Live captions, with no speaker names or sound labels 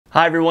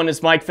Hi everyone,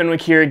 it's Mike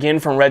Fenwick here again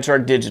from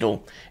RedShark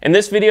Digital. In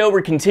this video,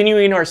 we're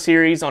continuing our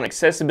series on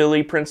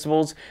accessibility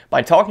principles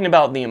by talking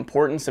about the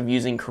importance of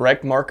using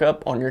correct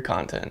markup on your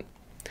content.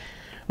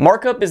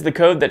 Markup is the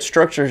code that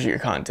structures your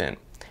content,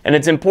 and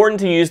it's important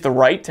to use the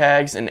right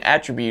tags and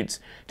attributes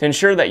to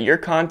ensure that your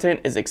content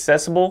is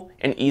accessible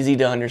and easy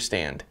to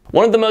understand.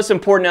 One of the most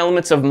important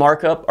elements of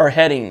markup are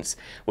headings,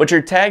 which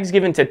are tags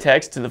given to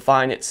text to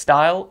define its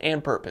style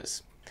and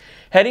purpose.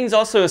 Headings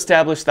also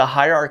establish the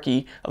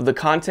hierarchy of the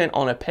content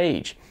on a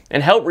page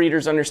and help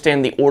readers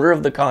understand the order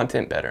of the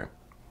content better.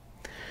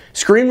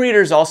 Screen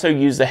readers also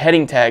use the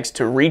heading tags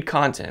to read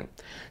content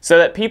so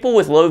that people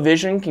with low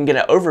vision can get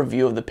an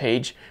overview of the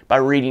page by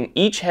reading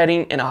each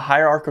heading in a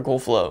hierarchical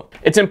flow.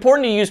 It's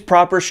important to use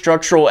proper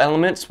structural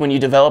elements when you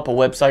develop a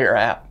website or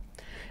app.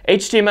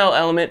 HTML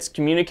elements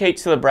communicate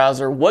to the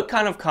browser what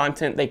kind of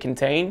content they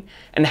contain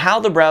and how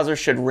the browser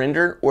should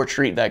render or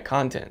treat that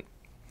content.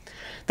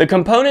 The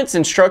components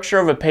and structure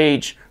of a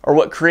page are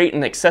what create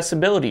an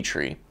accessibility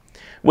tree,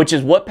 which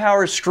is what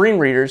powers screen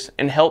readers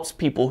and helps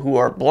people who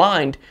are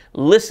blind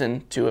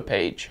listen to a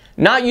page.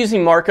 Not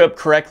using markup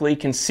correctly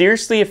can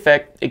seriously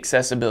affect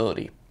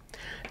accessibility.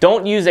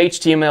 Don't use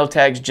HTML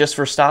tags just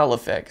for style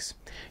effects.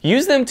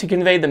 Use them to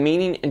convey the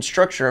meaning and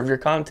structure of your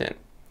content.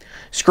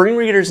 Screen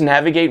readers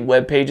navigate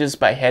web pages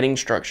by heading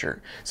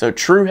structure, so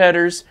true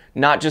headers,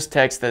 not just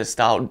text that is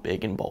styled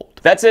big and bold.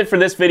 That's it for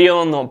this video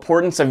on the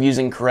importance of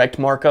using correct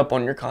markup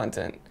on your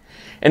content.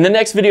 In the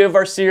next video of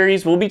our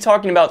series, we'll be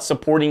talking about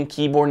supporting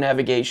keyboard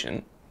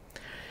navigation.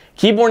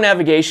 Keyboard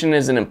navigation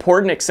is an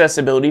important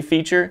accessibility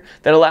feature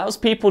that allows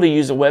people to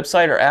use a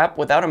website or app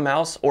without a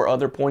mouse or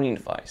other pointing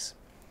device.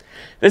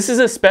 This is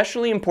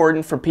especially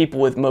important for people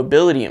with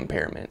mobility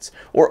impairments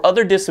or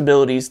other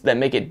disabilities that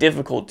make it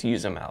difficult to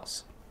use a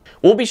mouse.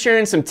 We'll be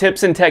sharing some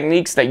tips and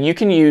techniques that you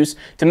can use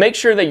to make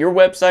sure that your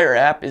website or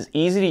app is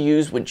easy to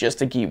use with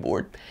just a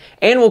keyboard,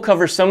 and we'll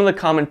cover some of the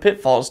common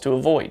pitfalls to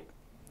avoid.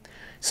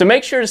 So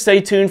make sure to stay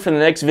tuned for the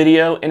next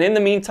video, and in the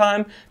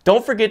meantime,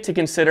 don't forget to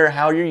consider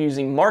how you're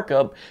using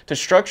markup to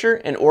structure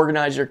and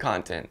organize your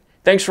content.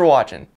 Thanks for watching.